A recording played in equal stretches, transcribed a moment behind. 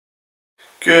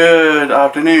Good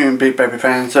afternoon, Big Baby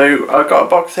fans. So I've got a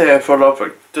box here full of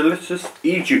delicious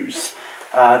Ejuice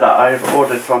that I've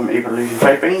ordered from Evolution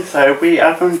Vaping. So we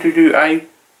are going to do a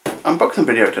unboxing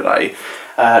video today.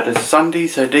 This is Sunday,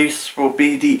 so this will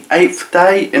be the 8th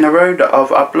day in a row that I've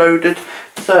uploaded.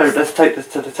 So let's take this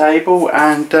to the table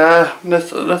and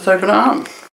let's open it up.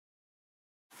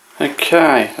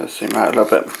 Okay, let's zoom out a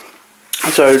little bit.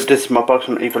 So this is my box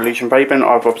from Evolution Vaping.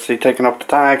 I've obviously taken off the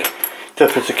tag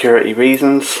just for security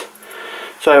reasons.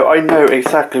 So I know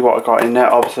exactly what I got in there,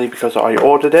 obviously, because I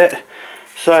ordered it.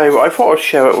 So I thought I'd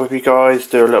share it with you guys,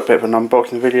 do a little bit of an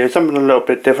unboxing video, something a little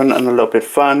bit different and a little bit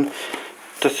fun,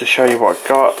 just to show you what I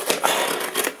got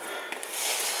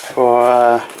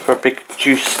for a big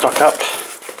juice stock up.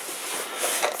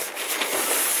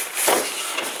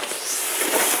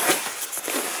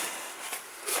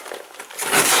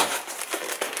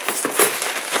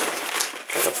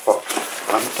 Get the box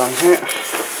undone here.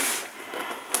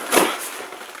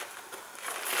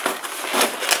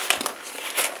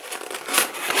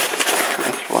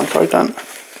 That's one side done.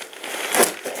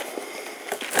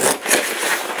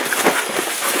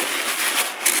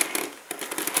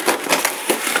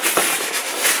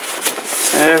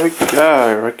 There we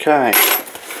go, okay.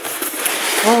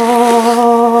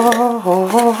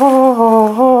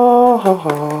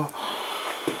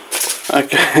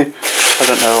 Okay, I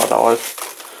don't know what that was.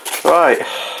 Right.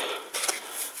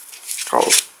 Got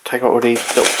to take out all these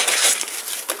little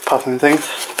puffing things.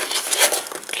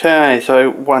 Okay,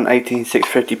 so one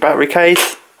 18650 battery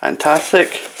case, fantastic.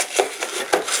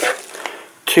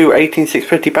 Two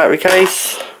 18650 battery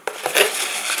case.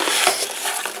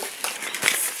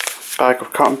 Bag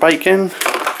of cotton bacon,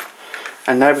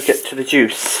 and now we get to the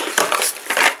juice.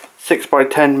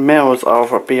 6x10 mils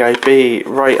of BAB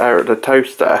right out of the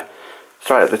toaster,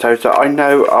 straight out of the toaster. I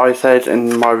know I said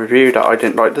in my review that I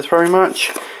didn't like this very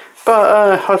much,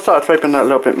 but I started vaping it a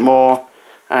little bit more,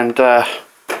 and the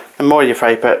more you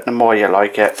vape it, the more you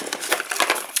like it.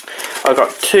 I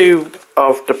got two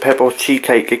of the Pebble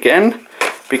cheesecake again,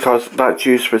 because that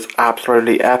juice was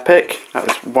absolutely epic. That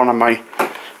was one of my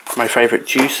favourite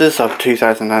juices of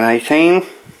 2018. Take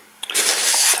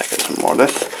out some more of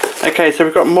this. Okay, so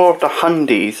we've got more of the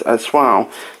Hundies as well.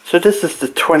 So this is the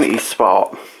 20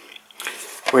 spot,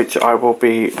 which I will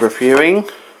be reviewing.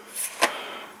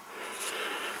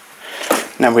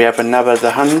 Now we have another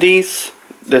the Hundies.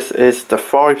 This is the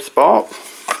 5 spot.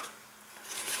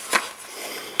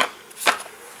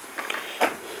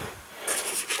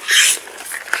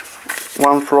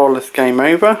 One flawless game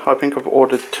over. I think I've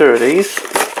ordered 2 of these.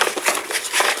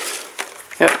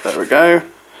 Yep, there we go.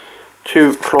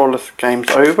 2 flawless games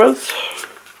overs.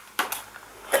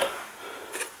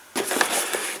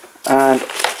 And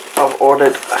I've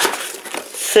ordered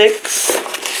 6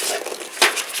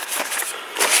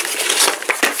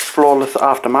 flawless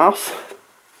aftermaths.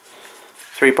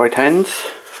 3x10s.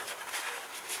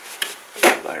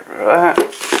 Over that.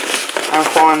 And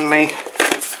finally,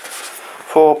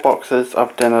 4 boxes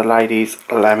of Dinner Ladies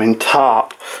lemon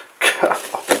tart.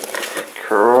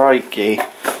 Crikey.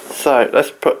 So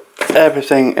let's put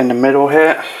everything in the middle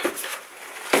here.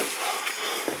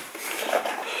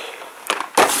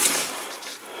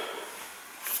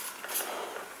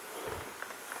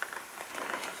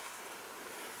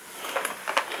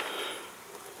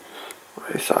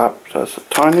 Raise it up just a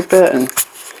tiny bit and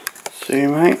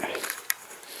zoom out.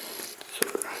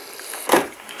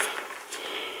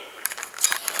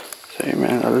 Zoom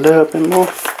in a little bit more.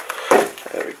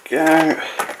 There we go.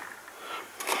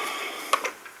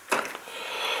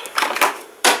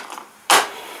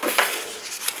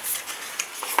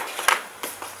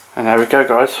 And there we go,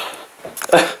 guys.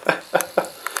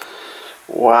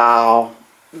 Wow.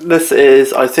 This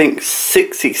is, I think,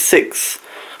 66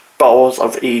 bottles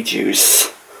of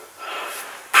Ejuice.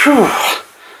 Phew.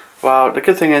 Well, the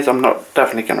good thing is I'm not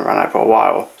definitely going to run out for a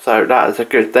while, so that is a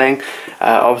good thing.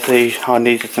 Obviously, I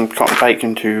needed some cotton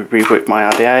bacon to rework my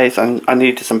RDAs, and I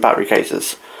needed some battery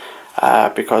cases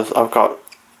because I've got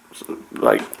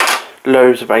like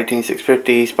loads of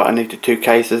 18650s, but I needed 2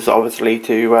 cases, obviously,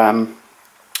 to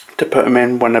put them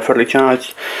in when they're fully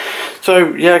charged.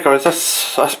 So yeah, guys,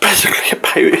 that's basically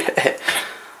about it.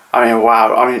 I mean,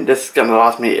 wow. I mean, this is going to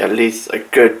last me at least a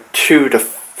good 2 to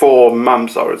 4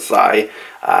 months, I would say.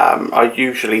 I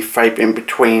usually vape in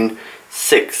between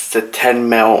 6 to 10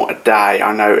 mil a day.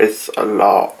 I know it's a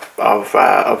lot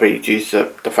of e-juice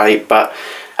to vape, but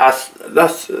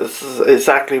that's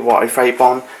exactly what I vape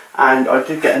on. And I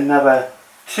did get another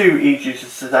 2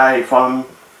 e-juices today from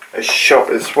a shop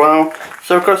as well.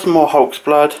 So I've got some more Hulk's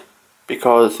Blood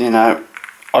because, you know,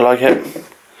 I like it.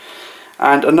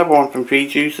 And another one from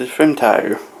Ejuice is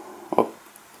Femto, or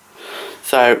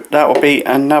So that will be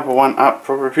another one up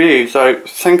for review. So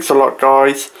thanks a lot,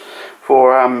 guys,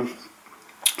 for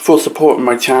supporting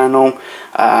my channel.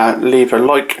 Leave a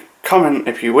like, comment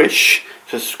if you wish,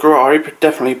 subscribe,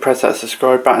 definitely press that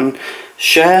subscribe button,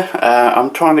 share.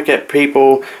 I'm trying to get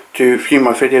people to view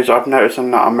my videos. I've noticed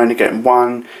that I'm only getting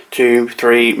 1, 2,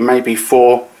 3, maybe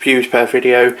 4 views per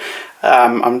video.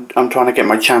 I'm trying to get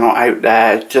my channel out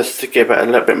there just to give it a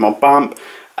little bit more bump,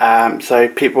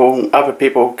 so other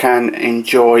people can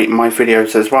enjoy my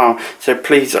videos as well. So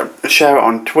please share it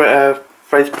on Twitter,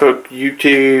 Facebook,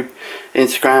 YouTube,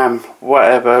 Instagram,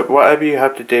 whatever you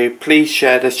have to do. Please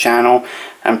share this channel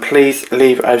and please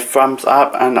leave a thumbs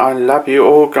up, and I love you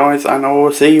all, guys, and I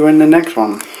will see you in the next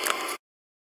one.